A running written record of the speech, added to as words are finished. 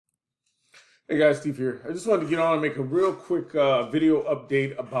Hey guys, Steve here. I just wanted to get on and make a real quick video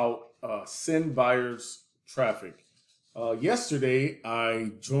update about SendBuyers traffic. Yesterday,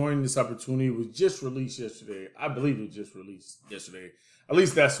 I joined this opportunity. It was just released yesterday. I believe it was just released yesterday. At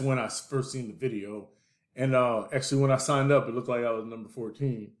least that's when I first seen the video. And actually, when I signed up, it looked like I was number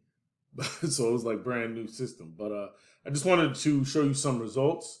 14. So it was like brand new system. But I just wanted to show you some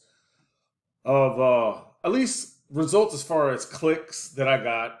results of at least results as far as clicks that I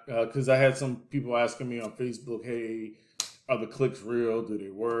got, because I had some people asking me on Facebook, hey, are the clicks real? Do they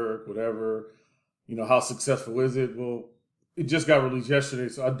work? Whatever. You know, how successful is it? Well, it just got released yesterday,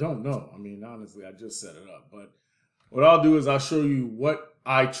 so I don't know. I mean, honestly, I just set it up. But what I'll do is I'll show you what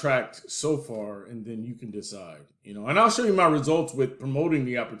I tracked so far, and then you can decide, you know. And I'll show you my results with promoting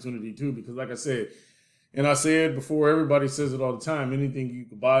the opportunity too, because like I said, and I said before, everybody says it all the time, anything you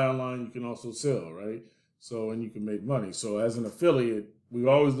can buy online, you can also sell, right? So, and you can make money. So as an affiliate, we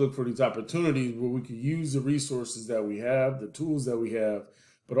always look for these opportunities where we can use the resources that we have, the tools that we have,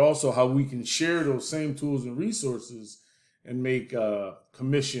 but also how we can share those same tools and resources and make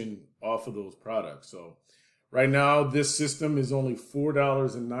commission off of those products. So right now, this system is only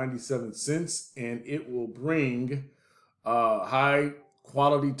 $4.97, and it will bring high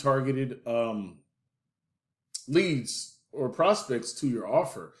quality targeted leads or prospects to your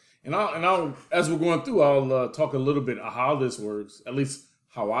offer. And I'll, as we're going through, I'll talk a little bit about how this works, at least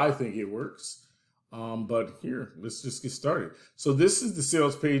how I think it works. But here, let's just get started. So this is the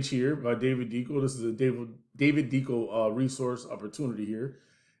sales page here by David Deco. This is a David Deco resource opportunity here.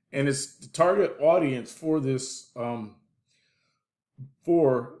 And it's the target audience for this,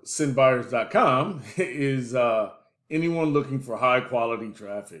 for SendBuyers.com is anyone looking for high quality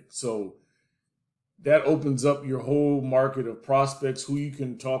traffic. So that opens up your whole market of prospects, who you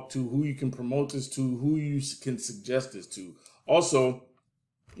can talk to, who you can promote this to, who you can suggest this to. Also,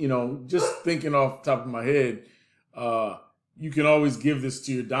 you know, just thinking off the top of my head, you can always give this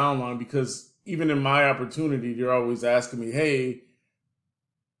to your downline, because even in my opportunity, they're always asking me, hey,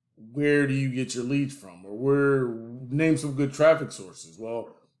 where do you get your leads from? Or name some good traffic sources.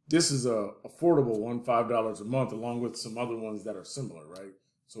 Well, this is a affordable one, $5 a month, along with some other ones that are similar, right?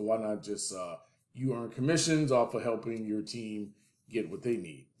 So why not just you earn commissions off of helping your team get what they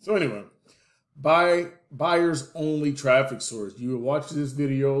need. So anyway, buyers only traffic source. You will watch this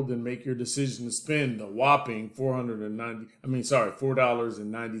video, then make your decision to spend a whopping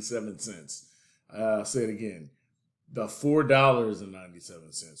 $4.97. Say it again, the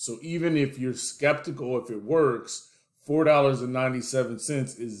 $4.97. So even if you're skeptical if it works,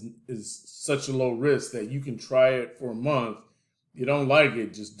 $4.97 is such a low risk that you can try it for a month. You don't like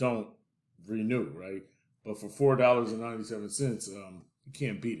it, just don't renew, right? But for $4.97, you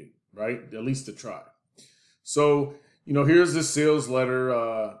can't beat it, right? At least to try. So, you know, here's the sales letter.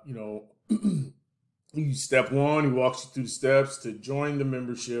 You know, step one, he walks you through the steps to join the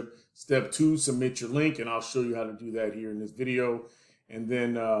membership. Step two, submit your link, and I'll show you how to do that here in this video. And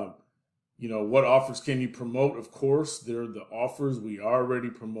then, you know, what offers can you promote? Of course, they're the offers we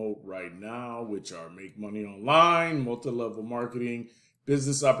already promote right now, which are make money online, multi-level marketing,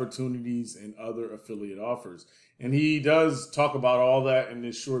 business opportunities, and other affiliate offers. And he does talk about all that in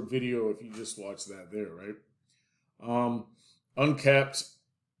this short video if you just watch that there, right? Uncapped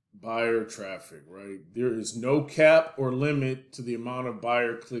buyer traffic, right? There is no cap or limit to the amount of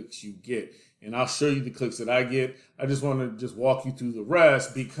buyer clicks you get. And I'll show you the clicks that I get. I just want to just walk you through the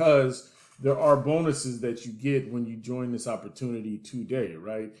rest, because there are bonuses that you get when you join this opportunity today,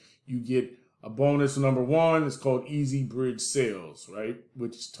 right? You get a bonus number one is called Easy Bridge Sales, right?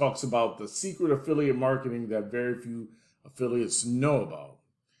 Which talks about the secret affiliate marketing that very few affiliates know about.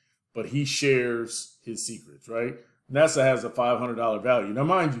 But he shares his secrets, right? NASA has a $500 value. Now,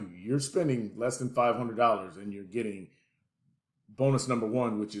 mind you, you're spending less than $500 and you're getting bonus number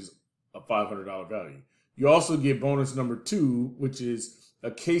one, which is a $500 value. You also get bonus number two, which is a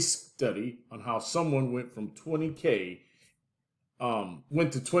case study on how someone went from 20K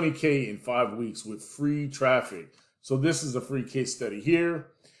went to 20K in 5 weeks with free traffic. So this is a free case study here.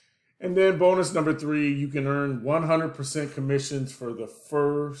 And then bonus number three, you can earn 100% commissions for the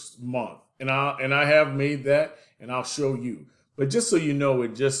first month. And I have made that, and I'll show you. But just so you know,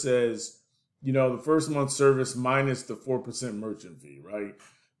 it just says, you know, the first month service minus the 4% merchant fee, right?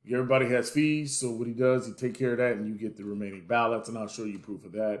 Everybody has fees. So what he does, he take care of that, and you get the remaining balance. And I'll show you proof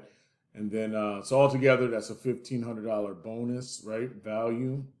of that. And then, so altogether, that's a $1,500 bonus, right?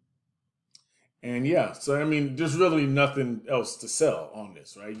 Value. And yeah, so I mean, there's really nothing else to sell on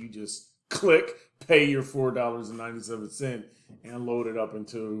this, right? You just click, pay your $4.97, and load it up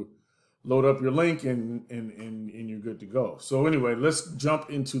into load up your link, and you're good to go. So anyway, let's jump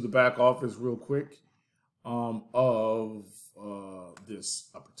into the back office real quick of this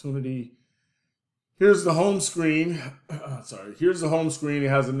opportunity. Here's the home screen. Sorry, here's the home screen. It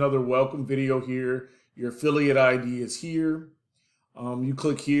has another welcome video here. Your affiliate ID is here. You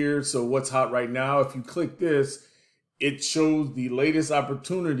click here. So what's hot right now? If you click this, it shows the latest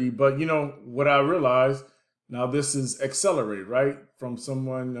opportunity. But you know what I realized? Now this is Accelerate, right? From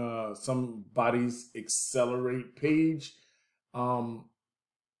someone, somebody's Accelerate page.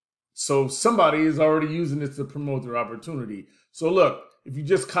 So somebody is already using it to promote their opportunity. So look, if you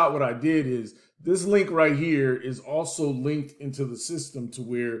just caught what I did, is this link right here is also linked into the system to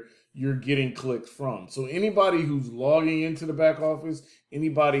where you're getting clicks from. So anybody who's logging into the back office,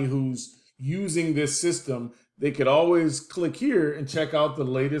 anybody who's using this system, they could always click here and check out the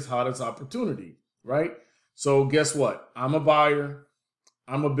latest, hottest opportunity, right? So guess what? I'm a buyer.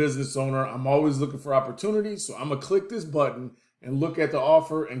 I'm a business owner. I'm always looking for opportunities. So I'm going to click this button and look at the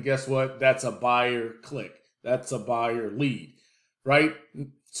offer. And guess what? That's a buyer click. That's a buyer lead, right?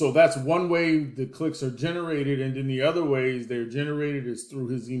 So that's one way the clicks are generated. And then the other ways they're generated is through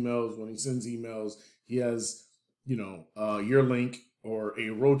his emails. When he sends emails, he has, you know, your link or a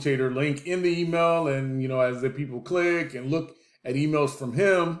rotator link in the email. And, you know, as the people click and look at emails from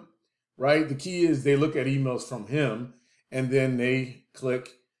him, right? The key is they look at emails from him and then they click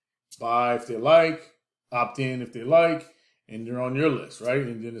buy if they like, opt in if they like, and they're on your list, right?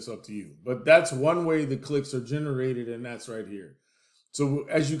 And then it's up to you. But that's one way the clicks are generated, and that's right here. So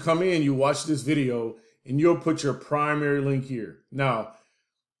as you come in, you watch this video, and you'll put your primary link here. Now,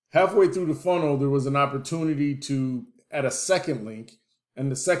 halfway through the funnel, there was an opportunity to add a second link,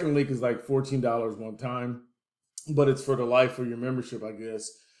 and the second link is like $14 one time, but it's for the life of your membership, I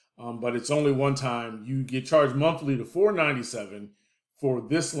guess. But it's only one time. You get charged monthly to $4.97 for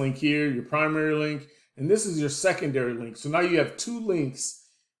this link here, your primary link, and this is your secondary link. So now you have two links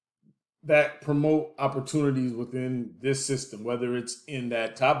that promote opportunities within this system, whether it's in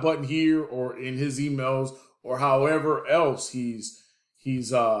that top button here or in his emails or however else he's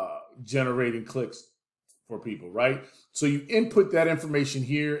generating clicks for people, right? So you input that information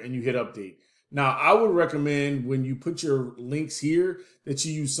here and you hit update. Now, I would recommend when you put your links here that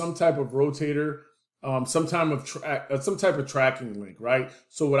you use some type of rotator, some type of tracking link, right?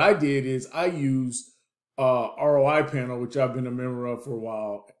 So what I did is I used ROI panel, which I've been a member of for a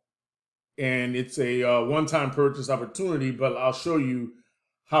while, and it's a one-time purchase opportunity, but I'll show you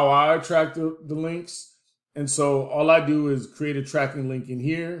how I track the links. And so all I do is create a tracking link in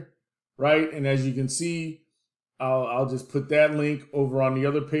here, right? And as you can see, I'll just put that link over on the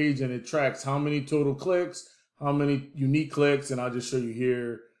other page, and it tracks how many total clicks, how many unique clicks, and I'll just show you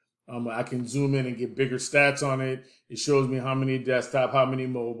here. I can zoom in and get bigger stats on it. It shows me how many desktop, how many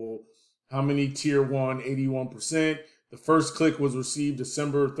mobile, how many tier 1, 81%. The first click was received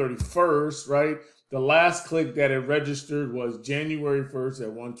December 31st, right? The last click that it registered was January 1st at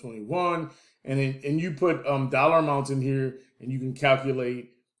 121. And you put dollar amounts in here, and you can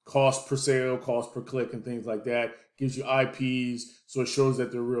calculate cost per sale, cost per click, and things like that. Gives you IPs, so it shows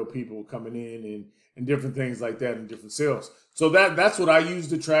that they're real people coming in and different things like that and different sales. So that's what I use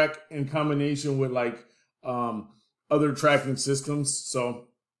to track in combination with like other tracking systems. So,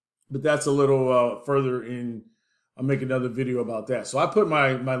 but that's a little further in. I'll make another video about that. So I put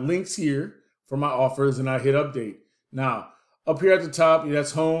my links here for my offers and I hit update. Now, up here at the top,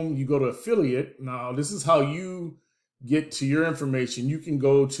 that's home. You go to affiliate. Now, this is how you get to your information. You can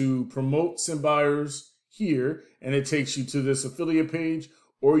go to promote SendBuyers here and it takes you to this affiliate page,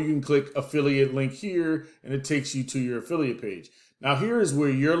 or you can click affiliate link here and it takes you to your affiliate page. Now, here is where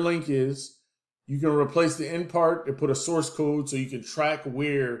your link is. You can replace the end part and put a source code so you can track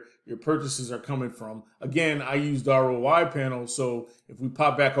where your purchases are coming from. Again, I used the ROI panel. So if we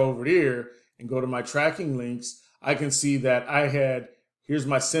pop back over there and go to my tracking links, I can see that here's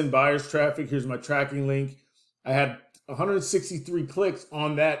my SendBuyers traffic. Here's my tracking link. I had 163 clicks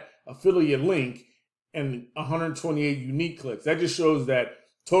on that affiliate link and 128 unique clicks. That just shows that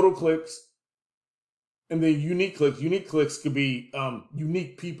total clicks and then unique clicks. Unique clicks could be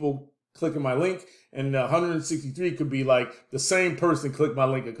unique people clicking my link, and 163 could be like the same person clicked my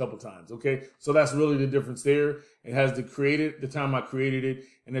link a couple times. Okay, so that's really the difference there. It has the time I created it,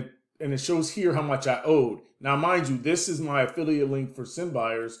 and it shows here how much I owed. Now, mind you, this is my affiliate link for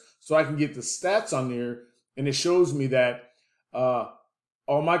SendBuyers, so I can get the stats on there, and it shows me that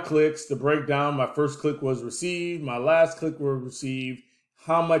all my clicks, the breakdown, my first click was received, my last click was received,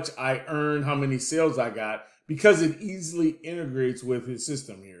 how much I earned, how many sales I got, because it easily integrates with his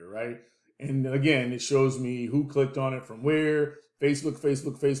system here, right? And again, it shows me who clicked on it from where, Facebook,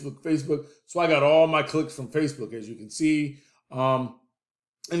 Facebook, Facebook, Facebook. So I got all my clicks from Facebook, as you can see. And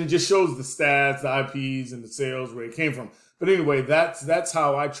it just shows the stats, the IPs, and the sales where it came from. But anyway, that's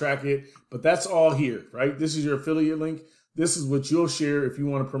how I track it. But that's all here, right? This is your affiliate link. This is what you'll share if you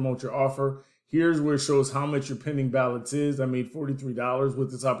want to promote your offer. Here's where it shows how much your pending balance is. I made $43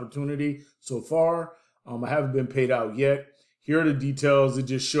 with this opportunity so far. I haven't been paid out yet. Here are the details. It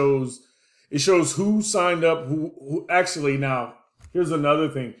just shows, who signed up, who actually now, here's another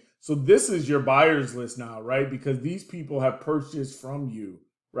thing. So this is your buyers list now, right? Because these people have purchased from you,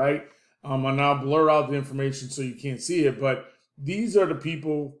 right? And I'll blur out the information so you can't see it, but these are the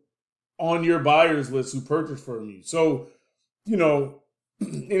people on your buyers list who purchased from you. So, you know,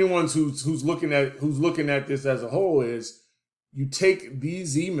 anyone who's looking at this as a whole is you take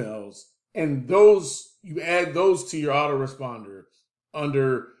these emails and you add those to your autoresponder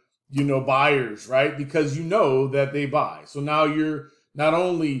under, you know, buyers, right? Because you know that they buy. So now you're not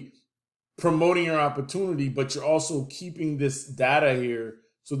only promoting your opportunity, but you're also keeping this data here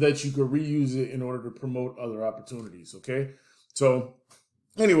so that you can reuse it in order to promote other opportunities. Okay. So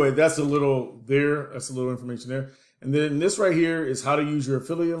anyway, that's a little information there. And then this right here is how to use your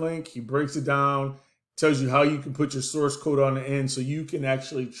affiliate link. He breaks it down, tells you how you can put your source code on the end so you can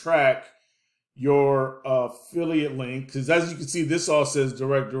actually track your affiliate link. Because as you can see, this all says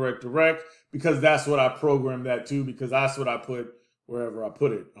direct, because that's what I programmed that to, because that's what I put wherever I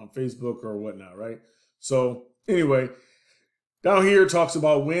put it, on Facebook or whatnot, right? So anyway, down here it talks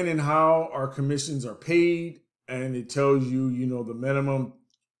about when and how our commissions are paid. And it tells you, you know, the minimum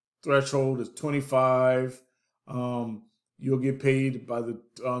threshold is 25. You'll get paid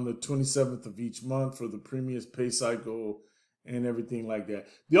on the 27th of each month for the previous pay cycle and everything like that.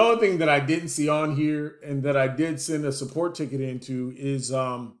 The only thing that I didn't see on here and that I did send a support ticket into is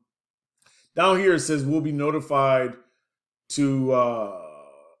down here it says we'll be notified to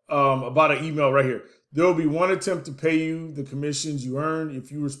about an email right here. There will be one attempt to pay you the commissions you earn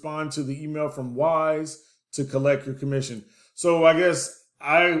if you respond to the email from Wise to collect your commission. So I guess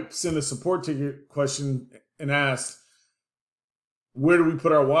I sent a support ticket question and asked, where do we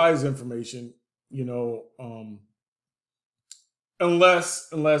put our Wise information? You know, unless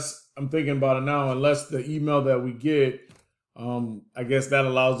I'm thinking about it now, unless the email that we get, I guess that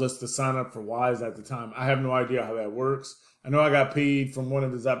allows us to sign up for Wise at the time. I have no idea how that works. I know I got paid from one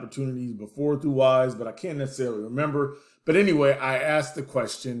of his opportunities before through Wise, but I can't necessarily remember. But anyway, I asked the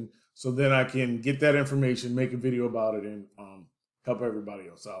question so then I can get that information, make a video about it, and help everybody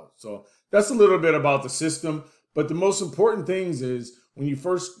else out. So that's a little bit about the system. But the most important things is when you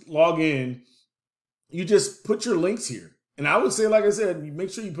first log in, you just put your links here. And I would say, like I said, you make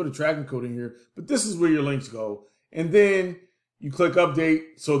sure you put a tracking code in here, but this is where your links go. And then you click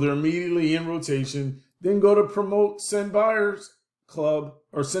update, so they're immediately in rotation. Then go to promote SendBuyers Club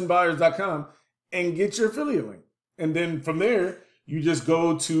or SendBuyers.com and get your affiliate link. And then from there, you just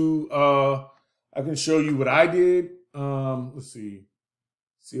go to, I can show you what I did. Let's see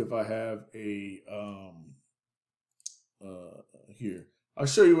if I have a, here. I'll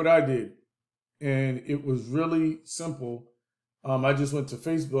show you what I did. And it was really simple. I just went to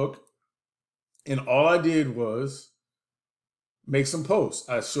Facebook and all I did was make some posts.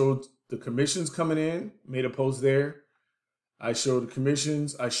 I showed the commissions coming in, made a post there. I showed the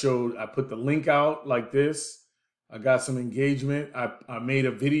commissions. I put the link out like this. I got some engagement. I made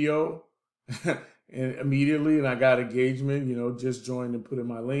a video and immediately, and I got engagement, you know, just joined and put in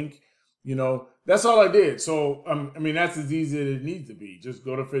my link. You know, that's all I did. So, I mean, that's as easy as it needs to be. Just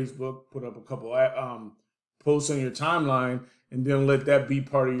go to Facebook, put up a couple posts on your timeline, and then let that be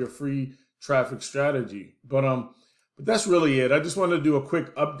part of your free traffic strategy. But that's really it. I just wanted to do a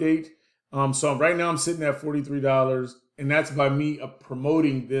quick update. So right now I'm sitting at $43, and that's by me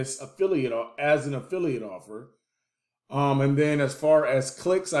promoting this affiliate as an affiliate offer. And then as far as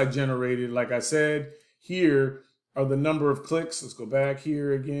clicks I generated, like I said, here are the number of clicks. Let's go back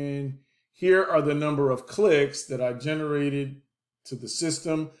here again. Here are the number of clicks that I generated to the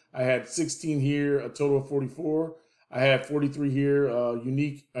system. I had 16 here, a total of 44. I had 43 here,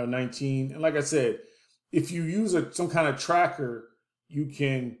 unique 19. And like I said, if you use some kind of tracker, you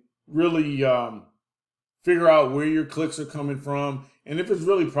can really figure out where your clicks are coming from and if it's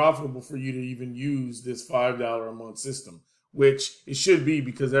really profitable for you to even use this $5 a month system, which it should be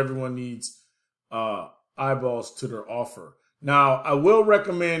because everyone needs eyeballs to their offer. Now, I will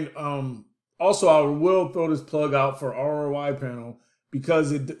recommend, also I will throw this plug out for ROI panel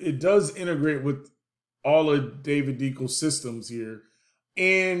because it does integrate with all of David Deagle's systems here.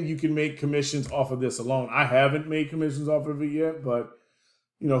 And you can make commissions off of this alone. I haven't made commissions off of it yet, but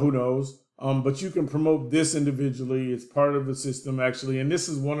you know, who knows? But you can promote this individually. It's part of the system, actually. And this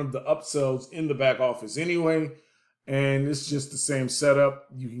is one of the upsells in the back office anyway. And it's just the same setup.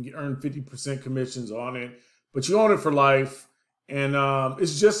 You can earn 50% commissions on it, but you own it for life. And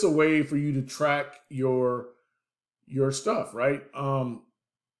it's just a way for you to track your stuff, right?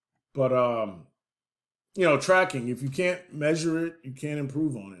 You know, tracking, if you can't measure it, you can't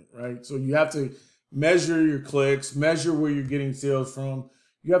improve on it, right? So you have to measure your clicks, measure where you're getting sales from.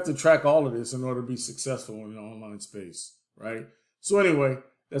 You have to track all of this in order to be successful in the online space, right? So anyway,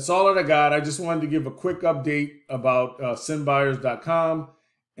 that's all that I got. I just wanted to give a quick update about SendBuyers.com.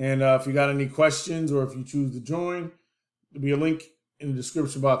 And if you got any questions or if you choose to join, there'll be a link in the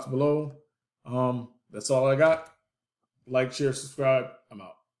description box below. That's all I got. Like, share, subscribe. I'm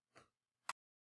out.